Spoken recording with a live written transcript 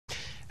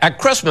At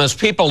Christmas,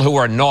 people who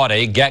are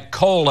naughty get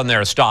coal in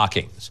their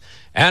stockings.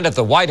 And if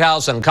the White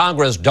House and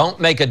Congress don't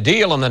make a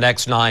deal in the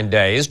next 9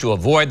 days to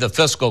avoid the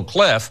fiscal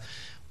cliff,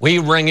 we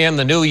ring in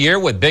the new year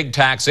with big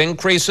tax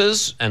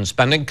increases and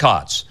spending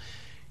cuts.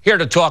 Here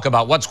to talk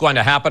about what's going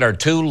to happen are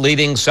two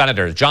leading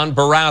senators, John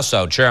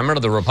Barrasso, chairman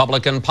of the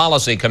Republican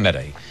Policy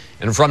Committee,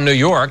 and from New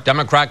York,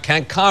 Democrat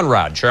Kent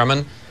Conrad,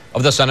 chairman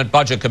of the Senate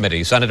Budget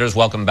Committee. Senators,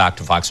 welcome back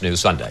to Fox News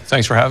Sunday.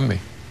 Thanks for having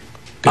me.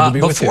 Good to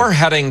be with you. Before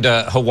heading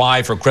to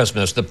Hawaii for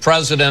Christmas, the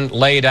president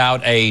laid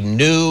out a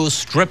new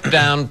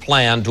stripped-down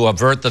plan to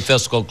avert the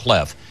fiscal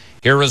cliff.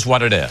 Here is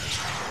what it is.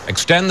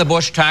 Extend the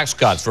Bush tax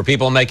cuts for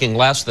people making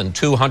less than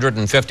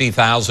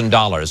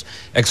 $250,000.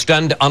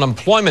 Extend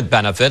unemployment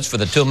benefits for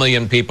the 2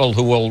 million people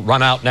who will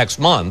run out next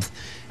month.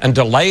 And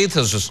delay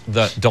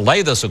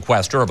the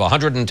sequester of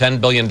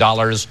 $110 billion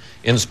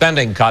in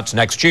spending cuts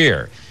next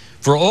year.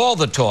 For all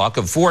the talk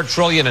of $4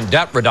 trillion in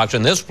debt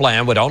reduction, this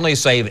plan would only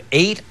save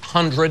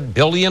 $800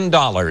 billion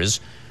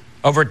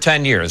over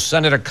 10 years.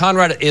 Senator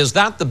Conrad, is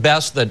that the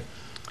best that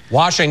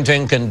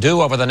Washington can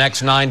do over the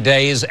next 9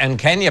 days? And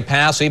can you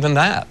pass even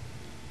that?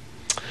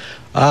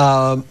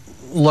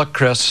 Look,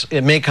 Chris,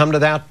 it may come to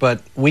that,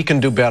 but we can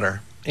do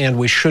better, and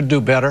we should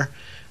do better.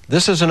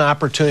 This is an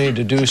opportunity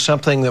to do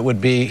something that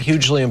would be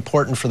hugely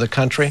important for the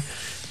country.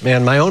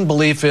 Man, my own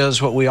belief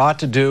is what we ought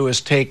to do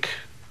is take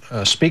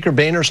Speaker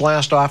Boehner's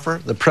last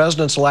offer, the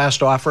president's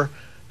last offer,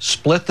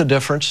 split the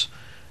difference.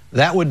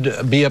 That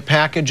would be a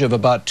package of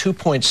about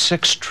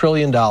 $2.6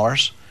 trillion.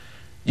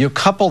 You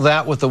couple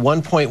that with the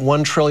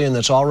 $1.1 trillion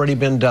that's already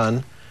been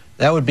done,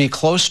 that would be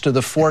close to the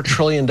 $4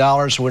 trillion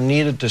we're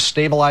needed to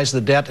stabilize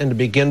the debt and to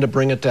begin to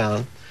bring it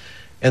down.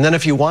 And then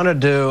if you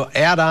wanted to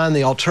add on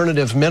the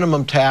alternative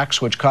minimum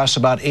tax, which costs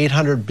about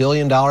 $800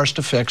 billion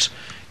to fix,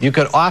 you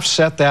could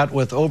offset that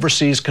with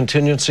overseas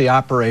contingency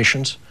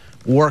operations,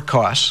 war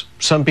costs.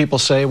 Some people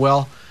say,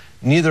 well,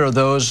 neither of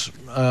those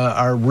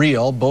are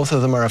real. Both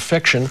of them are a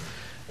fiction.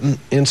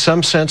 In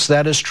some sense,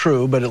 that is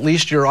true, but at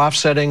least you're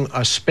offsetting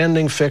a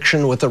spending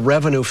fiction with a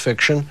revenue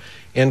fiction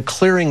and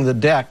clearing the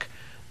deck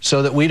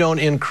so that we don't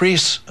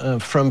increase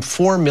from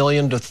 4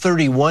 million to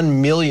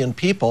 31 million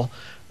people,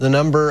 the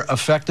number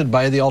affected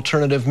by the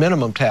alternative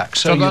minimum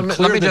tax. So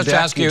let me just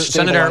ask you,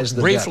 Senator,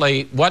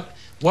 briefly,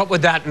 what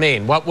would that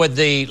mean? What would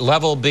the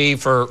level be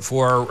for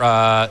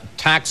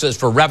taxes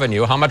for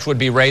revenue? How much would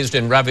be raised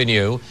in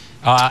revenue?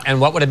 And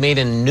what would it mean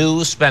in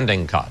new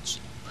spending cuts?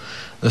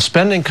 The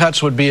spending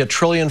cuts would be $1.45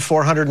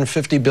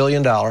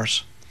 trillion.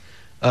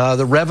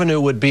 The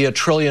revenue would be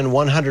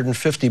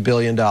 $1.15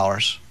 trillion.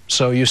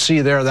 So you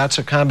see there, that's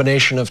a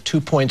combination of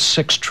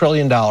 $2.6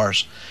 trillion.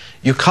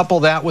 You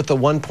couple that with the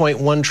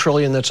 $1.1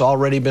 trillion that's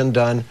already been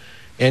done,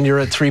 and you're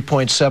at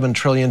 $3.7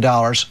 trillion.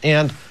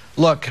 And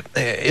look,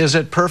 is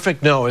it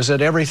perfect? No. Is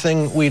it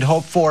everything we'd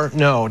hoped for?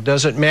 No.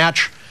 Does it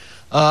match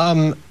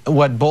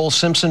what Bowles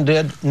Simpson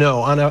did? No.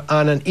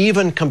 On an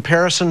even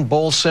comparison,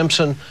 Bowles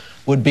Simpson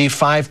would be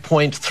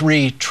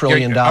 $5.3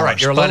 trillion. All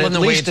right, you're a little in the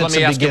weeds. Let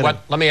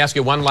me ask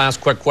you one last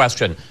quick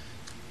question.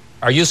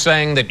 Are you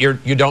saying that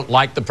you don't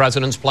like the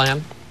president's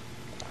plan?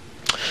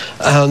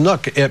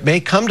 Look, it may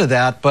come to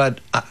that, but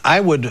I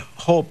would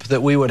hope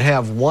that we would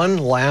have one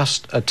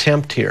last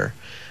attempt here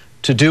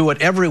to do what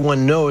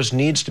everyone knows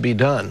needs to be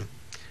done,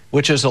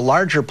 which is a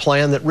larger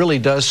plan that really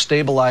does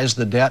stabilize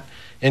the debt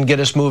and get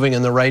us moving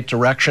in the right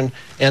direction,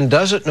 and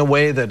does it in a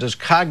way that is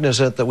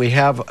cognizant that we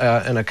have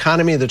an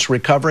economy that's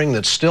recovering,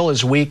 that still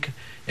is weak,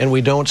 and we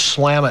don't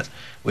slam it.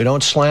 We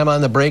don't slam on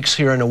the brakes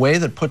here in a way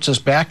that puts us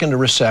back into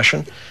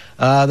recession,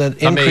 that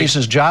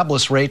increases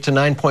jobless rate to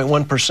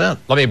 9.1%.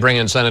 Let me bring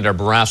in Senator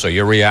Barrasso.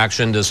 Your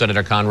reaction to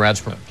Senator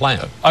Conrad's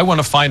plan? I want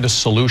to find a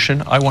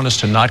solution. I want us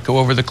to not go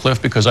over the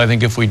cliff, because I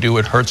think if we do,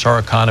 it hurts our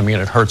economy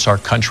and it hurts our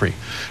country.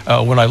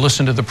 When I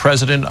listen to the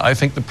president, I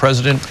think the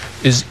president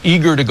is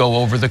eager to go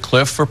over the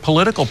cliff for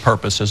political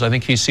purposes. I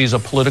think he sees a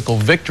political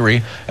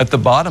victory at the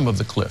bottom of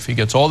the cliff. He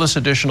gets all this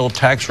additional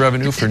tax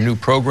revenue for new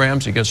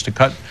programs. He gets to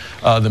cut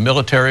the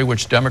military,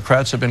 which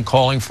Democrats have been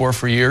calling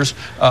for years,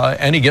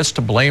 and he gets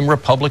to blame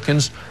Republicans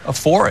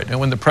for it. And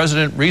when the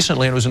president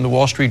recently, and it was in the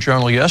Wall Street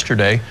Journal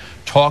yesterday,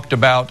 talked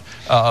about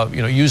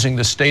using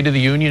the State of the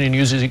Union and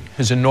using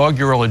his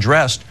inaugural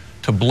address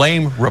to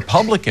blame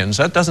Republicans,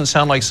 that doesn't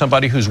sound like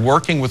somebody who's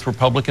working with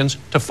Republicans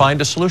to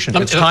find a solution.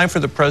 It's time for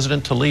the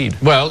president to lead.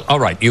 Well, all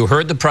right, you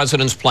heard the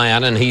president's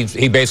plan, and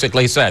he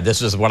basically said,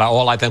 this is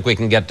all I think we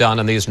can get done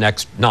in these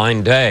next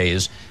 9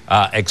 days.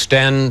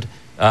 Extend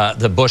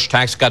the Bush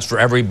tax cuts for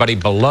everybody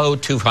below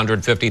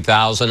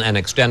 $250,000 and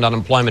extend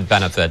unemployment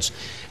benefits.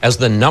 As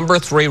the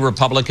 #3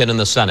 Republican in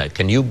the Senate,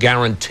 can you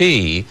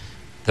guarantee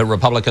that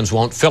Republicans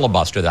won't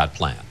filibuster that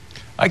plan?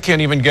 I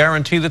can't even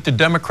guarantee that the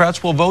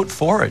Democrats will vote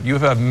for it. You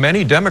have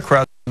many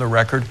Democrats on the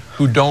record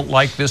who don't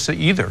like this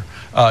either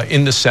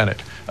in the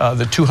Senate.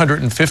 The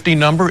 250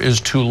 number is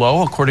too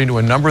low, according to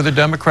a number of the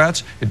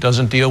Democrats. It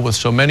doesn't deal with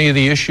so many of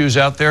the issues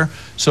out there.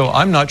 So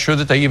I'm not sure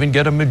that they even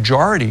get a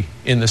majority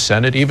in the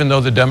Senate, even though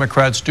the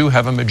Democrats do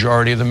have a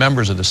majority of the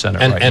members of the Senate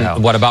right now.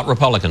 And what about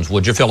Republicans?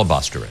 Would you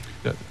filibuster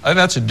it?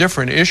 That's a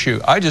different issue.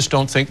 I just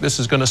don't think this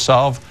is going to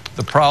solve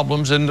the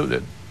problems,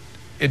 and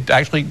it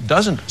actually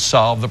doesn't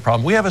solve the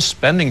problem. We have a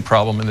spending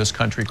problem in this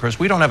country, Chris.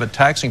 We don't have a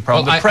taxing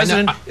problem. Well, the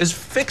president is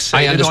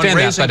fixated on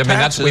raising that, but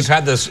I mean, we've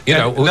had this, you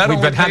know, we've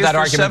had that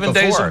argument 7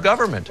 before. days of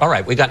government. All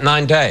right, we got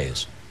 9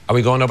 days. Are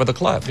we going over the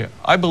cliff? Yeah,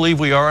 I believe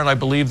we are, and I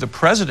believe the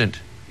president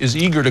is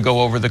eager to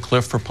go over the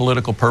cliff for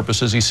political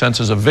purposes. He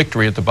senses a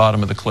victory at the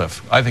bottom of the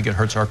cliff. I think it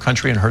hurts our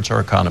country and hurts our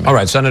economy. All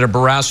right, Senator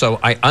Barrasso,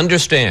 I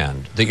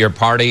understand that your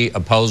party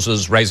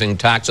opposes raising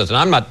taxes, and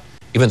I'm not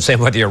even saying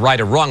whether you're right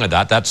or wrong of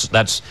that.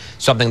 That's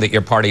something that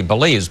your party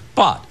believes.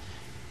 But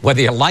whether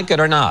you like it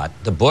or not,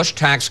 the Bush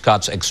tax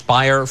cuts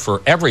expire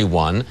for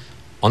everyone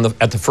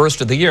at the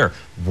first of the year.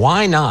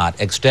 Why not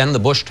extend the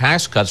Bush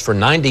tax cuts for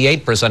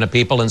 98% of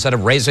people instead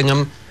of raising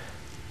them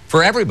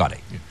for everybody?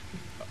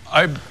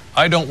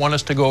 I don't want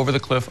us to go over the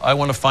cliff. I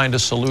want to find a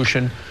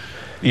solution.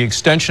 The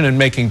extension and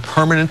making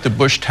permanent the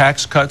Bush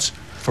tax cuts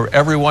for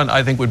everyone,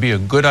 I think, would be a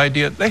good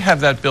idea. They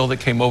have that bill that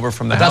came over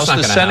from the House.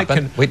 The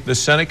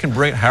Senate can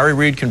bring, Harry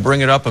Reid can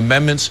bring it up.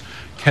 Amendments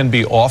can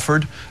be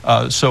offered.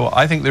 So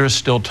I think there is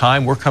still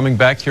time. We're coming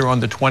back here on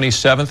the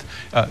 27th.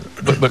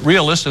 But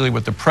realistically,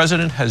 what the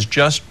president has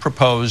just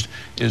proposed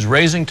is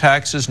raising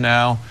taxes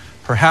now,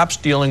 perhaps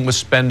dealing with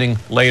spending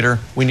later.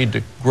 We need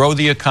to grow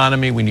the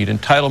economy. We need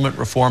entitlement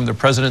reform. The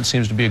president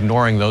seems to be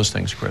ignoring those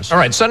things, Chris. All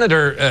right,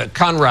 Senator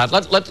Conrad,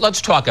 let's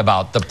talk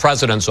about the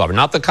president's offer,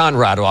 not the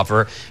Conrad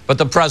offer, but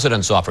the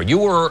president's offer. You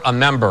were a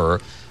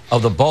member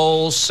of the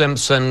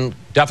Bowles-Simpson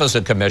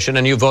Deficit Commission,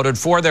 and you voted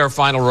for their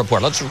final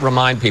report. Let's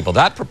remind people,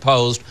 that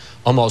proposed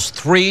almost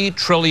 $3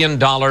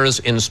 trillion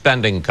in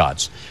spending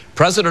cuts.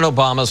 President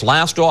Obama's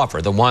last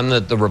offer, the one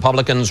that the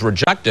Republicans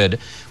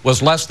rejected,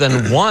 was less than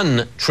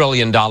 $1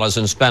 trillion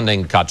in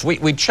spending cuts.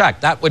 We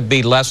checked. That would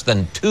be less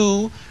than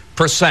 2%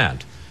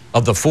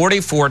 of the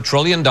 $44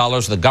 trillion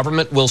the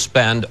government will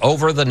spend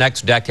over the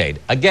next decade.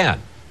 Again,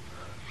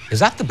 is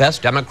that the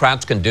best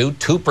Democrats can do,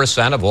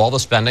 2% of all the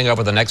spending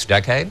over the next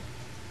decade?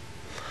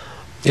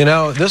 You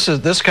know,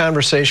 this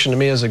conversation to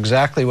me is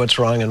exactly what's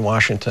wrong in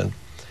Washington.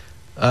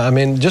 I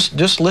mean,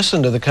 just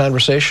listen to the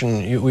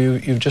conversation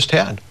you've just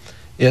had.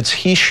 It's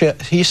he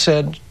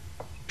said,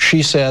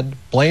 she said,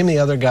 blame the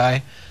other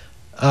guy.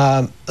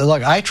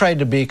 Look, I tried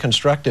to be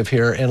constructive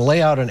here and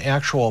lay out an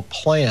actual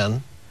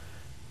plan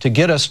to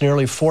get us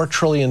nearly $4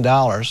 trillion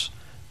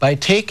by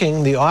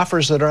taking the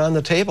offers that are on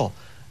the table.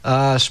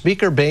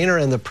 Speaker Boehner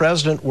and the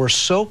president were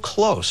so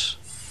close.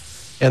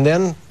 And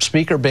then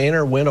Speaker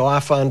Boehner went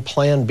off on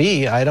Plan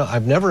B.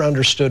 I've never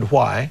understood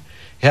why.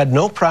 Had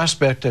no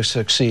prospect of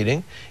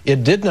succeeding.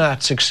 It did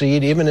not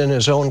succeed even in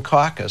his own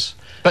caucus.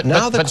 But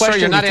sir,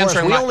 you're not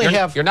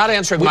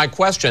answering my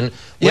question, which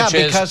is...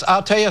 Yeah, because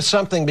I'll tell you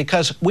something,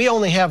 because we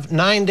only have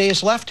 9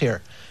 days left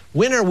here.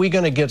 When are we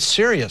going to get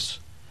serious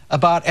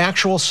about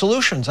actual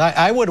solutions?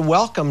 I would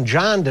welcome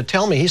John to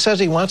tell me. He says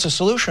he wants a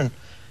solution.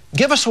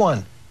 Give us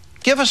one.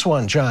 Give us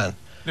one, John.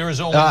 There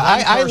is only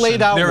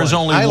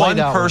one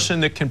person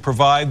that can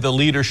provide the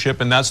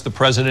leadership, and that's the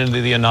President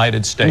of the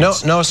United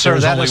States. No, sir,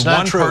 that is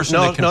not true. There is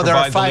only one person that can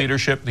provide the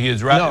leadership. He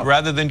is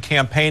rather than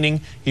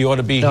campaigning, he ought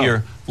to be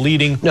here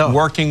leading,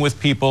 working with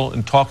people,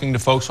 and talking to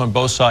folks on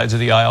both sides of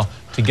the aisle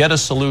to get a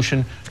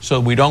solution so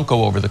we don't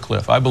go over the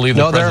cliff. I believe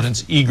the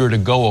president's eager to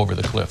go over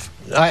the cliff.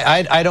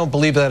 I don't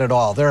believe that at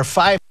all. There are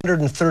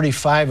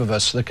 535 of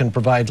us that can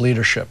provide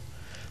leadership.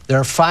 There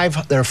are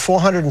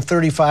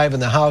 435 in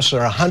the House,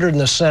 there are 100 in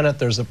the Senate,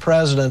 there's the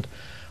president.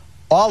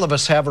 All of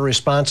us have a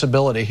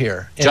responsibility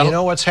here. And you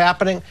know what's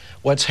happening?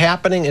 What's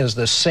happening is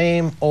the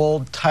same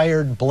old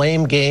tired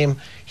blame game.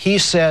 He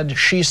said,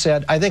 she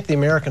said. I think the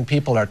American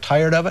people are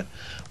tired of it.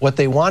 What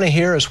they want to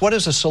hear is, what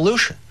is a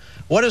solution?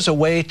 What is a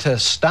way to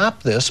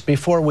stop this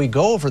before we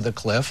go over the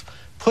cliff,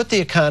 put the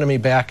economy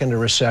back into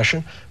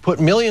recession, put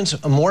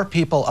millions more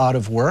people out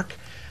of work?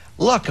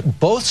 Look,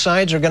 both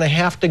sides are going to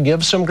have to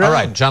give some ground. All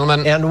right,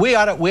 gentlemen. And we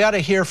ought to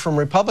hear from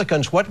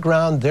Republicans what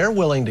ground they're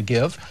willing to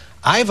give.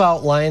 I've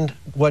outlined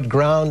what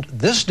ground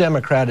this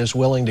Democrat is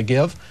willing to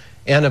give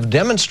and have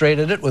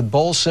demonstrated it with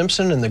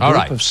Bowles-Simpson and the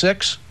group of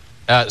 6.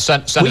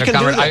 Senator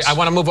Conrad, I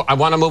want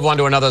to move on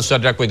to another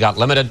subject. We got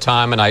limited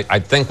time, and I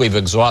think we've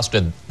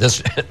exhausted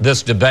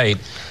this debate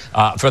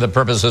for the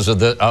purposes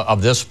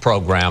of this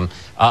program.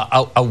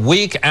 A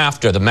week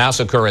after the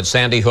massacre at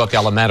Sandy Hook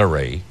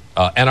Elementary,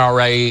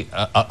 NRA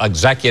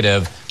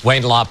executive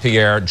Wayne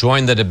LaPierre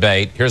joined the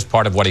debate. Here's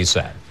part of what he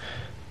said.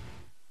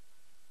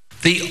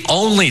 The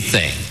only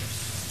thing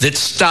that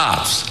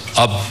stops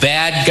a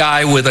bad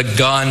guy with a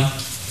gun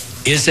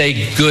is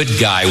a good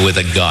guy with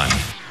a gun.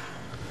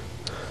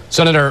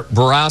 Senator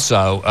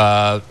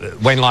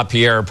Barrasso, Wayne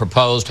LaPierre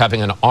proposed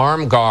having an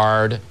armed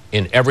guard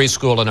in every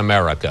school in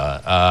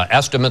America.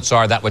 Estimates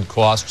are that would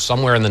cost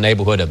somewhere in the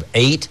neighborhood of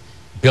 $8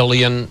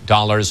 billion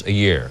a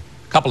year.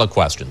 A couple of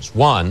questions.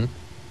 One,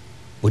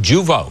 would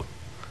you vote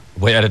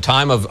at a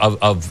time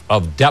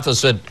of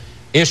deficit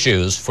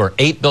issues for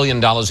 $8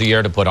 billion a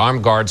year to put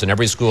armed guards in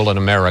every school in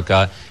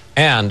America?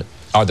 And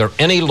are there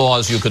any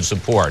laws you could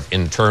support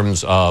in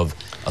terms of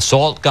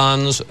assault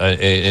guns,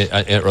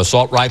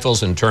 assault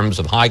rifles, in terms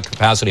of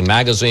high-capacity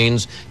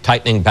magazines,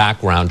 tightening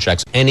background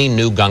checks, any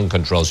new gun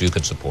controls you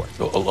could support?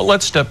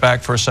 Let's step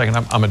back for a second.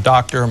 I'm a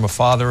doctor, I'm a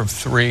father of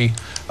 3,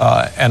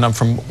 and I'm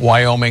from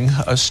Wyoming,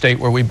 a state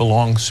where we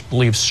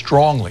believe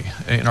strongly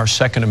in our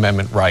Second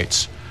Amendment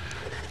rights.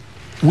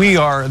 We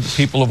are, the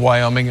people of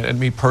Wyoming, and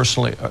me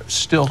personally, are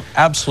still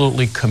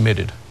absolutely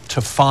committed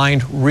to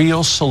find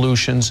real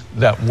solutions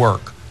that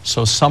work,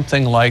 so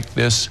something like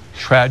this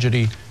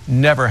tragedy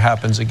never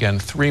happens again.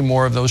 3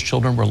 more of those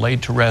children were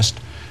laid to rest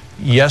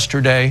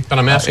yesterday. And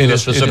I'm asking you a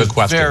specific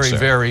question,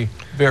 sir.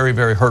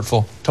 Very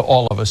hurtful to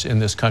all of us in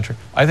this country.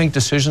 I think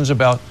decisions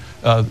about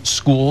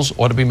schools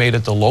ought to be made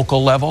at the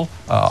local level.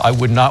 I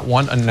would not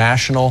want a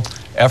national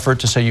effort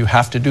to say you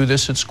have to do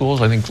this at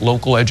schools. I think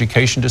local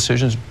education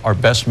decisions are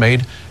best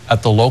made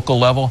at the local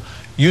level.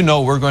 You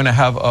know, we're going to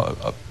have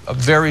a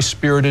very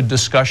spirited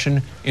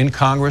discussion in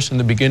Congress in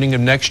the beginning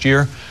of next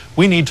year.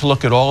 We need to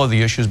look at all of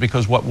the issues,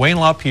 because what Wayne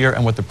LaPierre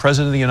and what the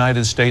President of the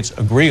United States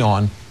agree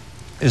on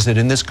is that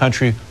in this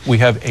country we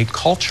have a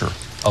culture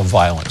of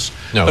violence.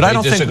 No, but I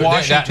don't think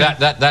Washington...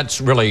 That's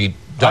really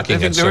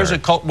ducking it, sir.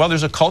 Well,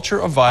 there's a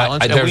culture of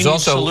violence, and we need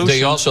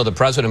solutions. The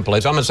President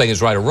believes, I'm not saying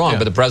he's right or wrong,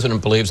 but the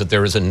President believes that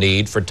there is a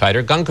need for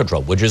tighter gun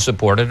control. Would you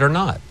support it or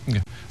not?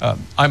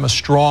 I'm a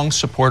strong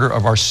supporter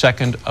of our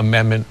Second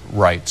Amendment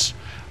rights.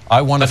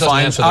 I want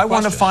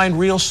to find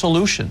real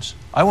solutions.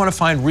 I want to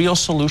find real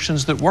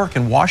solutions that work,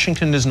 and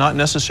Washington is not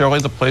necessarily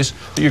the place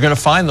that you're going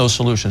to find those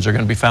solutions. They're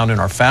going to be found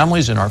in our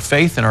families, in our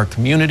faith, in our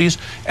communities,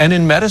 and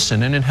in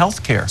medicine and in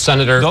health care.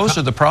 Senator, those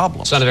are the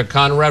problems. Senator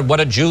Conrad, what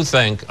did you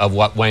think of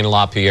what Wayne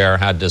LaPierre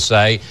had to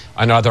say,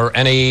 and are there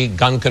any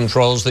gun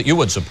controls that you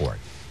would support?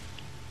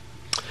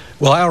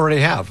 Well, I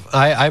already have.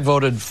 I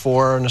voted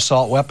for an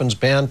assault weapons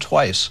ban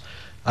twice.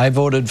 I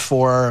voted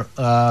for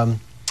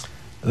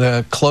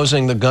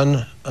closing the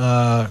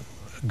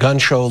gun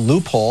show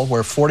loophole,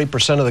 where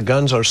 40% of the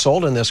guns are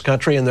sold in this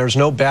country and there's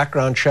no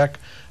background check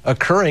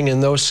occurring in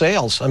those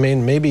sales. I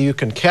mean, maybe you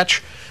can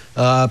catch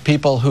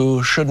people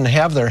who shouldn't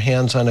have their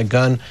hands on a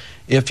gun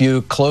if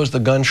you close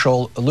the gun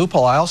show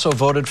loophole. I also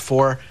voted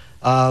for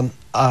a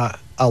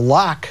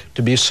lock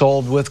to be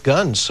sold with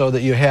guns, so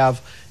that you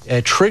have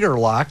a trigger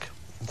lock.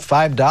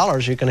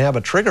 $5 you can have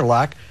a trigger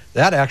lock.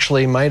 That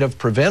actually might have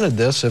prevented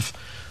this if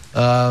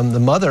the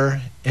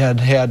mother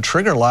had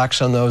trigger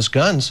locks on those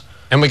guns.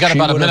 And we got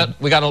about a minute.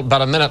 We got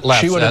about a minute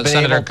left.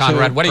 Senator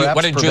Conrad,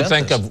 what did you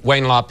think of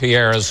Wayne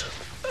LaPierre's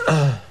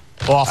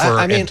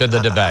offer into the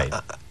debate?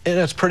 And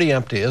it's pretty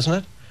empty, isn't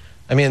it?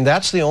 I mean,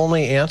 that's the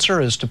only answer,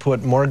 is to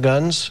put more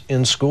guns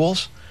in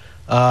schools.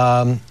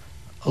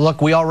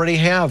 Look, we already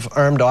have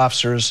armed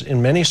officers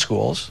in many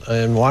schools.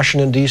 In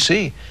Washington,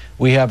 D.C.,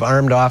 we have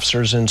armed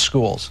officers in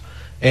schools.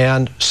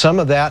 And some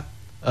of that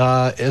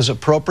is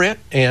appropriate,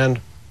 and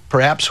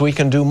perhaps we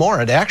can do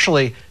more. It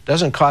actually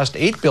doesn't cost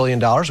 $8 billion.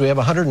 We have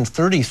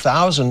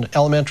 130,000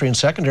 elementary and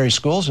secondary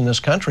schools in this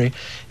country.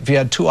 If you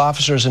had 2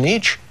 officers in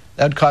each,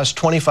 that would cost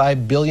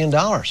 $25 billion.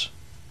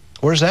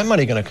 Where's that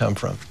money going to come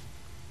from?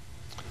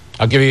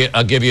 I'll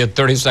give you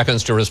 30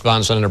 seconds to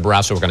respond, Senator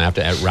Barrasso. We're going to have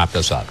to wrap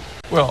this up.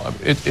 Well,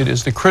 it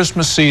is the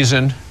Christmas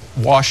season.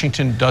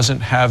 Washington doesn't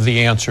have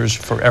the answers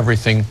for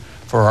everything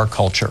for our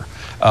culture.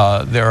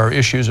 There are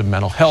issues of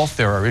mental health,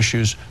 there are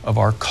issues of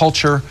our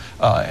culture,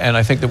 and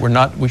I think that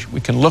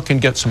we can look and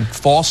get some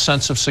false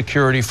sense of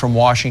security from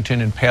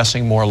Washington in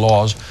passing more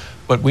laws,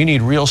 but we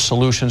need real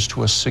solutions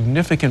to a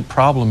significant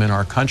problem in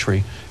our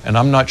country, and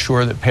I'm not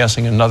sure that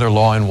passing another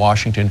law in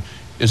Washington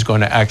is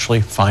going to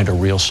actually find a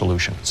real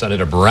solution.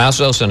 Senator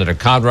Barrasso, Senator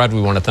Conrad,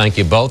 we want to thank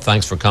you both.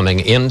 Thanks for coming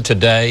in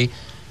today,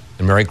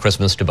 and Merry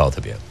Christmas to both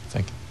of you.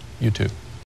 Thank you. You too.